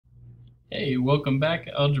Hey, welcome back,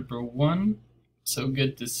 Algebra 1. So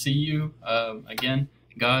good to see you. Again,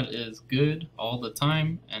 God is good all the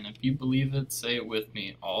time, and if you believe it, say it with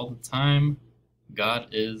me. All the time, God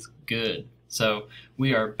is good. So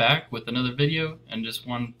we are back with another video, and just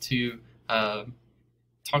wanted to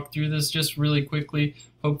talk through this just really quickly.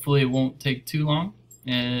 Hopefully it won't take too long,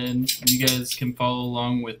 and you guys can follow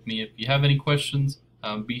along with me. If you have any questions,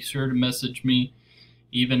 be sure to message me.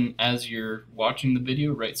 Even as you're watching the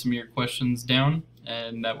video, write some of your questions down,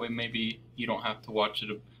 and that way maybe you don't have to watch it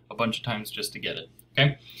a bunch of times just to get it.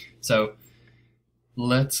 Okay, so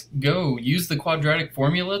let's go. Use the quadratic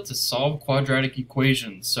formula to solve quadratic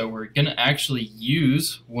equations. So we're going to actually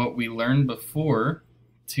use what we learned before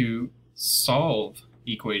to solve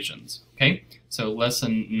equations. Okay, so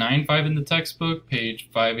lesson 9.5 in the textbook, page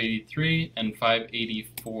 583 and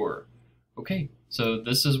 584. Okay, so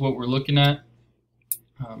this is what we're looking at.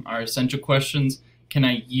 Our essential questions: can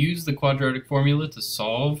I use the quadratic formula to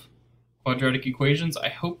solve quadratic equations? I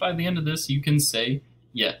hope by the end of this you can say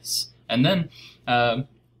yes. And then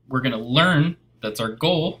we're going to learn, that's our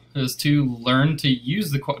goal, is to learn to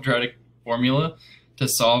use the quadratic formula to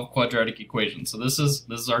solve quadratic equations. So this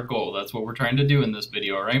is our goal. That's what we're trying to do in this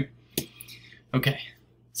video, all right? Okay,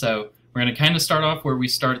 so we're going to kind of start off where we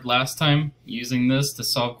started last time, using this to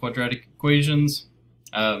solve quadratic equations.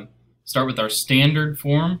 Start with our standard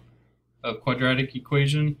form of quadratic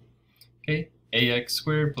equation. Okay, ax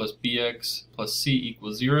squared plus bx plus c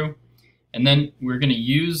equals 0. And then we're going to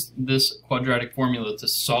use this quadratic formula to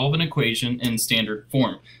solve an equation in standard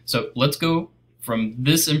form. So let's go from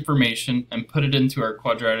this information and put it into our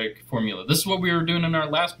quadratic formula. This is what we were doing in our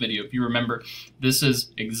last video. If you remember, this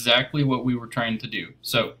is exactly what we were trying to do.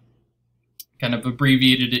 So kind of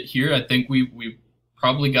abbreviated it here. I think we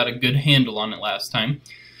probably got a good handle on it last time.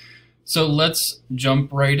 So let's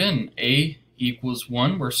jump right in. A equals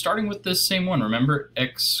 1. We're starting with this same one. Remember,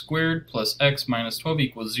 x squared plus x minus 12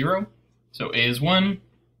 equals 0. So a is 1,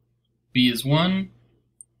 b is 1,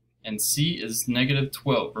 and c is negative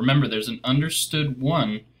 12. Remember, there's an understood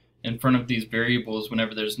 1 in front of these variables.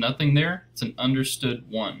 Whenever there's nothing there, it's an understood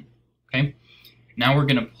 1. Okay? Now we're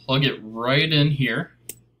going to plug it right in here,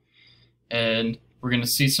 and we're going to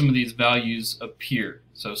see some of these values appear.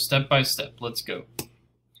 So step by step, let's go.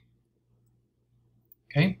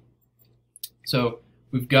 Okay, so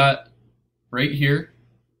we've got right here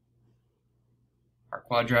our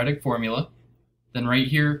quadratic formula. Then right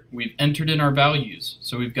here we've entered in our values.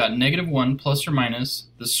 So we've got negative 1 plus or minus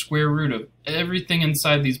the square root of everything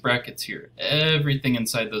inside these brackets here. Everything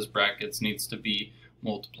inside those brackets needs to be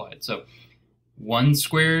multiplied. So 1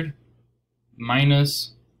 squared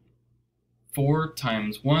minus 4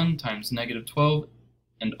 times 1 times negative 12,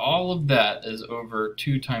 and all of that is over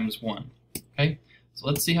 2 times 1. Okay? So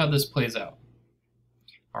let's see how this plays out.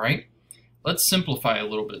 All right, let's simplify a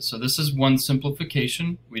little bit. So this is one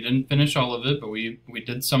simplification. We didn't finish all of it, but we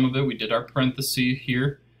did some of it. We did our parenthesis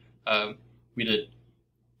here. We did,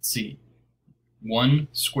 see, 1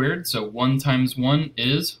 squared. So 1 times 1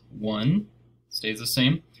 is 1. Stays the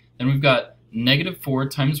same. Then we've got negative 4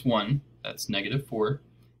 times 1. That's negative 4.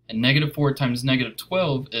 And negative 4 times negative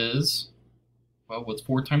 12 is, well, what's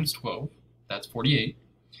 4 times 12? That's 48.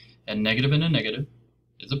 And negative and a negative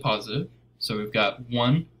is a positive. So we've got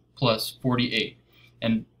 1 plus 48.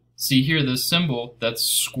 And see here, this symbol, that's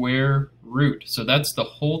square root. So that's the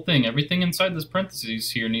whole thing. Everything inside this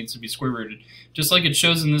parentheses here needs to be square rooted. Just like it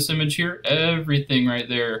shows in this image here, everything right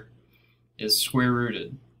there is square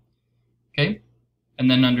rooted. Okay?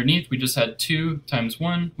 And then underneath, we just had 2 times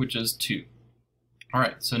 1, which is 2. All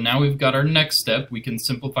right, so now we've got our next step. We can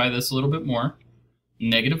simplify this a little bit more.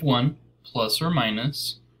 Negative 1 plus or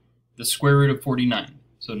minus the square root of 49.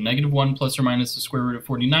 So negative 1 plus or minus the square root of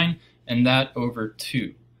 49, and that over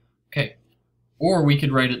 2. Okay, or we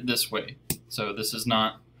could write it this way. So this is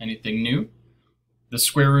not anything new. The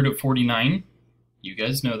square root of 49, you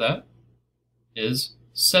guys know that, is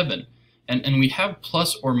 7. And we have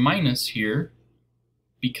plus or minus here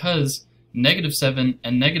because negative 7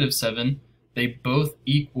 and negative 7, they both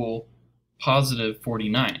equal positive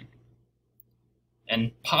 49.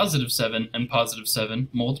 And positive 7 and positive 7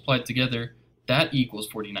 multiplied together, that equals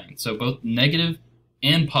 49. So both negative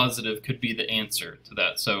and positive could be the answer to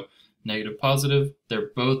that. So negative, positive,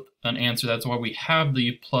 they're both an answer. That's why we have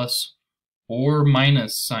the plus or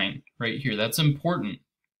minus sign right here. That's important.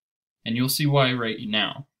 And you'll see why right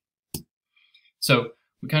now. So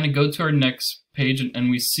we kind of go to our next page, and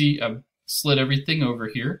we see I've slid everything over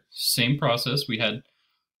here. Same process. We had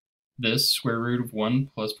this square root of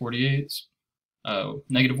 1 plus 48.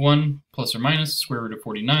 Negative 1 plus or minus square root of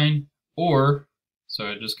 49, or,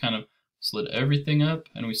 so I just kind of slid everything up,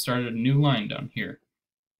 and we started a new line down here.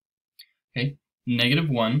 Okay,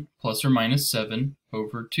 -1 plus or minus 7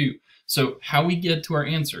 over 2. So how we get to our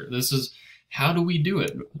answer, this is how do we do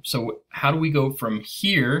it? So how do we go from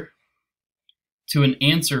here to an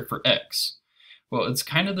answer for x? Well, it's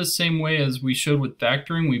kind of the same way as we showed with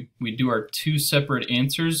factoring. We do our two separate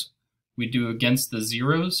answers. We do against the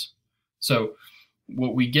zeros. So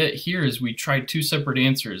what we get here is we try two separate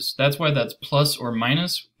answers. That's why that's plus or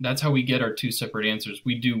minus. That's how we get our two separate answers.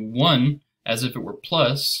 We do 1 as if it were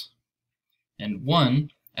plus and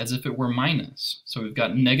 1 as if it were minus. So we've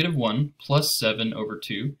got -1 plus 7 over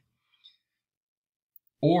 2,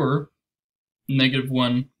 or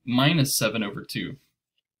 -1 minus 7 over 2.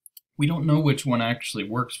 We don't know which one actually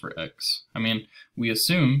works for x. I mean, we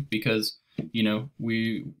assume because, you know,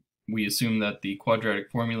 we assume that the quadratic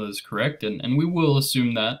formula is correct, and we will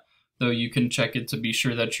assume that, though you can check it to be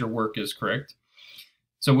sure that your work is correct.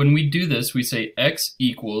 So when we do this, we say x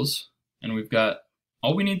equals, and we've got,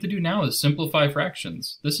 all we need to do now is simplify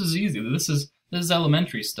fractions. This is easy. This is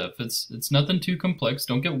elementary stuff. It's nothing too complex.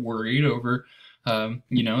 Don't get worried over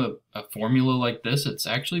you know, a formula like this. It's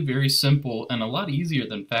actually very simple and a lot easier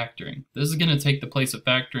than factoring. This is going to take the place of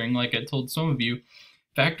factoring. Like I told some of you,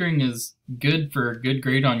 factoring is good for a good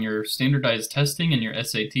grade on your standardized testing and your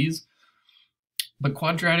SATs. But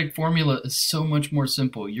quadratic formula is so much more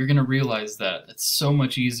simple. You're going to realize that. It's so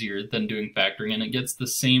much easier than doing factoring, and it gets the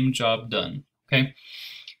same job done. Okay?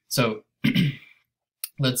 So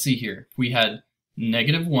let's see here. We had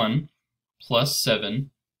 -1 plus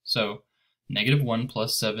 7. So -1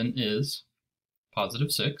 plus 7 is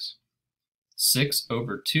positive 6. 6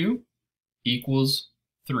 over 2 equals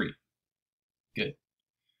 3. Good.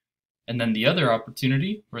 And then the other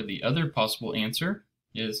opportunity, or the other possible answer,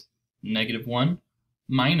 is -1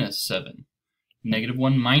 minus 7.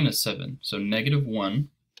 -1 minus 7. So -1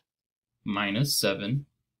 minus 7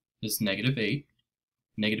 is -8.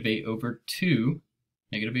 -8 over 2,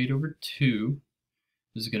 -8 over 2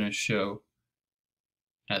 is going to show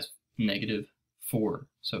as -4.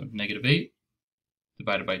 So -8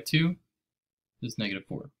 divided by 2 is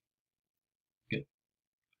 -4. Good.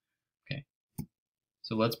 Okay.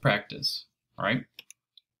 So let's practice. All right.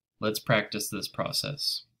 Let's practice this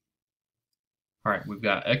process. All right, we've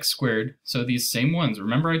got x squared. So these same ones.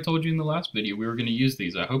 Remember I told you in the last video we were going to use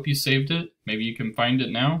these. I hope you saved it. Maybe you can find it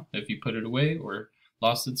now if you put it away or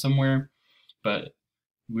lost it somewhere. But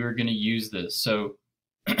we're going to use this. So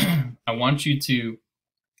I want you to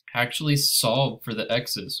actually solve for the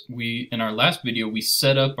x's. In our last video, we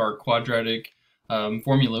set up our quadratic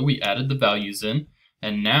formula. We added the values in,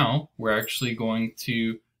 and now we're actually going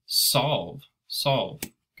to solve.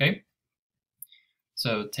 Okay?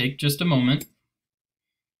 So take just a moment,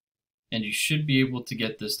 and you should be able to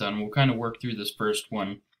get this done. We'll kind of work through this first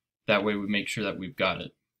one. That way we make sure that we've got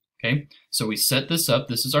it. Okay? So we set this up.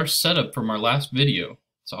 This is our setup from our last video.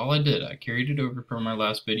 That's all I did. I carried it over from our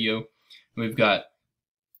last video. We've got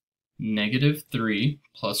 -3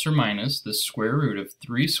 plus or minus the square root of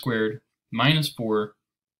 3 squared minus 4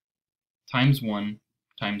 times 1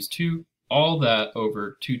 times 2, all that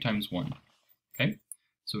over 2 times 1. Okay,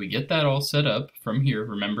 so we get that all set up from here.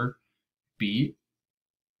 Remember, b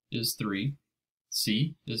is 3,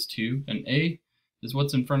 c is 2, and a is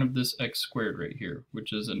what's in front of this x squared right here,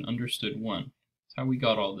 which is an understood 1. That's how we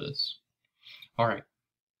got all this. All right,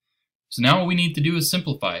 so now all we need to do is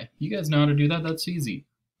simplify. You guys know how to do that. That's easy.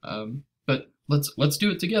 But let's do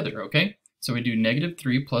it together, okay? So we do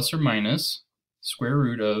 -3 plus or minus square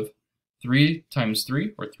root of 3 times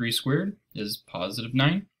 3, or 3 squared, is positive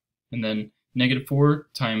 9. And then -4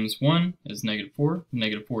 times 1 is -4.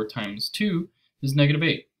 -4 times 2 is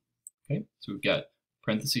 -8. Okay, so we've got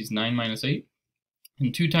parentheses 9 minus 8.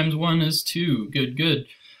 And 2 times 1 is 2. Good, good.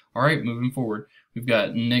 All right, moving forward. We've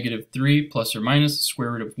got -3 plus or minus the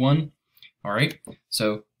square root of 1. All right,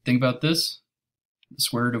 so think about this. The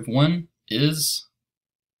square root of 1 is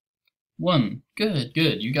 1. Good,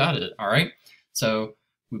 good. You got it. All right. So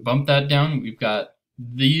we bump that down. We've got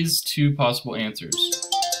these two possible answers.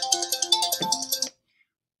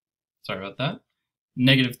 Sorry about that.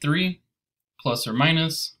 -3 plus or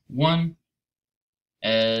minus 1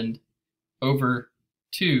 and over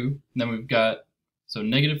 2. And then we've got, so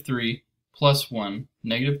 -3 plus 1.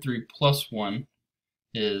 -3 plus 1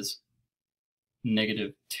 is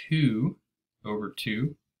 -2 over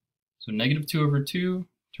 2. So -2 over 2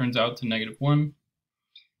 turns out to -1.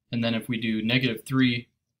 And then if we do -3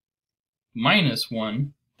 minus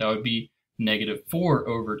 1, that would be -4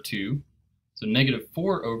 over 2. So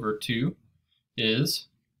 -4 over 2 is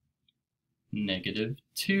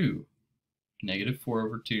 -2. -4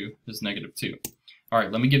 over 2 is -2. All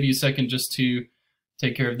right, let me give you a second just to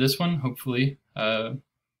take care of this one. Hopefully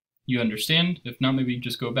you understand. If not, maybe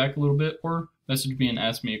just go back a little bit or message me and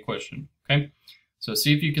ask me a question, okay? So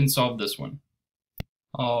see if you can solve this one.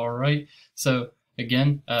 All right, so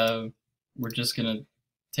again, we're just gonna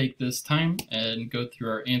take this time and go through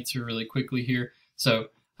our answer really quickly here. So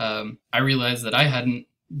I realized that I hadn't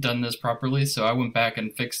done this properly, so I went back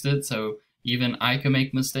and fixed it. So even I can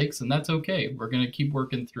make mistakes, and that's okay. We're gonna keep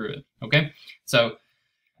working through it, okay? So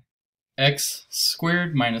x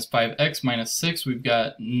squared minus 5x minus 6, we've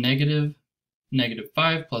got negative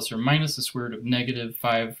 5 plus or minus the square root of negative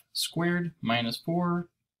 5 squared minus 4,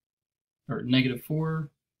 or negative 4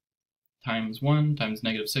 times 1 times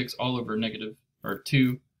negative 6 all over negative, or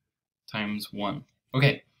 2 times 1.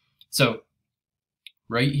 Okay, so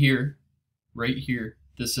right here,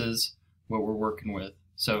 this is what we're working with.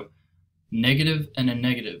 So negative and a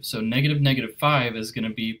negative. So negative 5 is going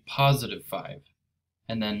to be positive 5.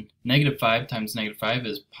 And then negative 5 times negative 5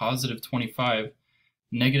 is positive 25.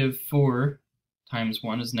 Negative 4 times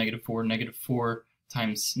 1 is negative 4. Negative 4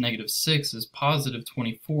 times negative 6 is positive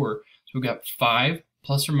 24. So we've got 5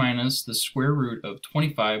 plus or minus the square root of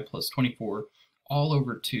 25 plus 24 all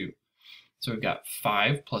over 2. So we've got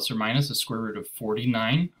 5 plus or minus the square root of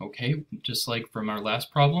 49, okay, just like from our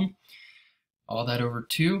last problem. All that over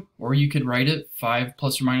 2, or you could write it 5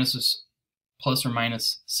 plus or minus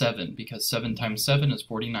 7, because 7 times 7 is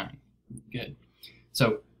 49. Good.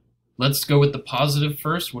 So let's go with the positive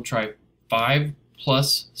first. We'll try 5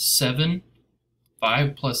 plus 7.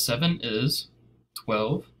 5 plus 7 is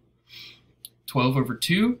 12. 12 over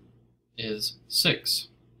 2 is 6.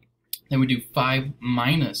 Then we do 5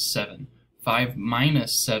 minus 7. 5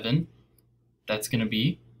 minus 7, that's going to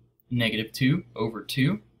be negative 2 over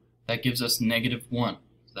 2. That gives us negative 1.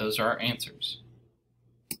 Those are our answers.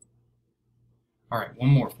 All right, one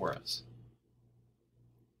more for us.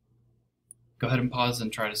 Go ahead and pause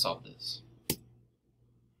and try to solve this.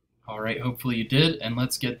 All right, hopefully you did, and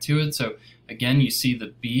let's get to it. So again, you see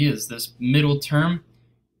the b is this middle term,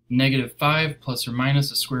 negative 5 plus or minus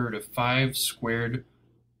the square root of 5 squared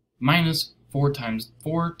minus 4 times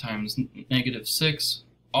negative 6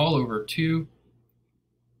 all over 2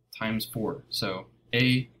 times 4. So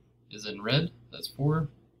A is in red, that's 4,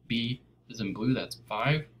 B is in blue, that's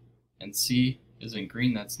 5, and C is in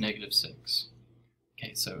green, that's negative 6.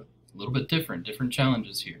 Okay, so a little bit different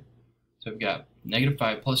challenges here. So we've got negative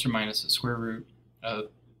 5 plus or minus the square root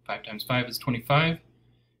of 5 times 5 is 25,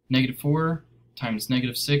 negative 4 times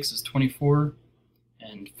negative 6 is 24,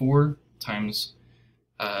 and 4 times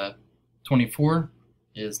 24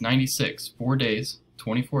 is 96. 4 days,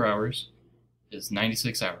 24 hours is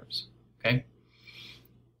 96 hours, okay?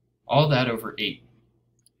 All that over 8.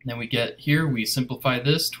 Then we get here, we simplify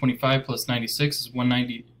this. 25 plus 96 is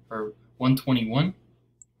 121,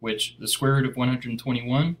 which the square root of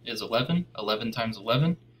 121 is 11. 11 times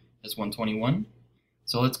 11 is 121.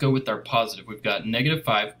 So let's go with our positive. We've got negative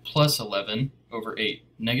 5 plus 11 over 8.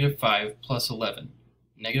 Negative 5 plus 11.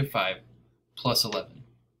 Negative 5 plus 11.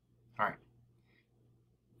 All right.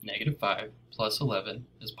 Negative 5 plus 11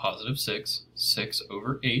 is positive 6. 6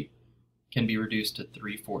 over 8 can be reduced to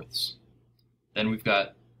 3/4. Then we've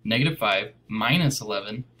got negative 5 minus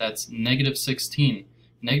 11, that's negative 16.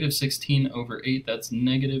 Negative 16 over 8, that's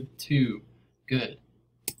negative 2. Good.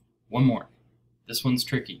 One more. This one's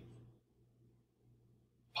tricky.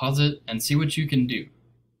 Pause it and see what you can do.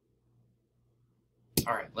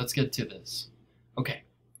 All right, let's get to this. Okay,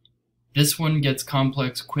 this one gets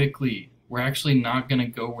complex quickly. We're actually not going to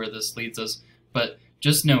go where this leads us, but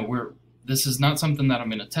just know this is not something that I'm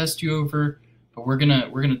going to test you over, but we're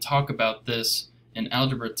gonna talk about this in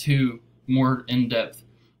Algebra 2 more in depth.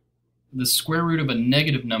 The square root of a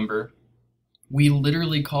negative number, we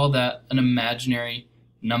literally call that an imaginary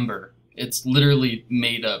number. It's literally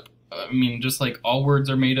made up. I mean, just like all words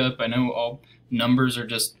are made up, I know all numbers are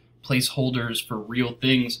just placeholders for real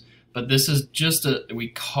things, but this is just we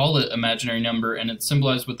call it imaginary number, and it's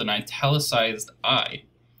symbolized with an italicized I.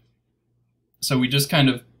 So we just kind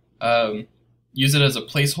of use it as a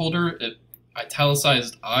placeholder.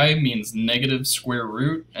 Italicized I means negative square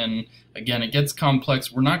root, and again, it gets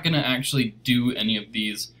complex. We're not going to actually do any of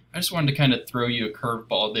these. I just wanted to kind of throw you a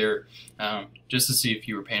curveball there just to see if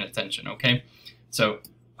you were paying attention, okay? So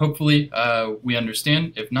hopefully we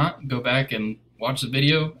understand. If not, go back and watch the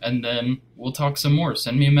video, and then we'll talk some more.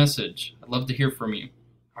 Send me a message. I'd love to hear from you.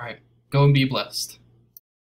 All right, go and be blessed.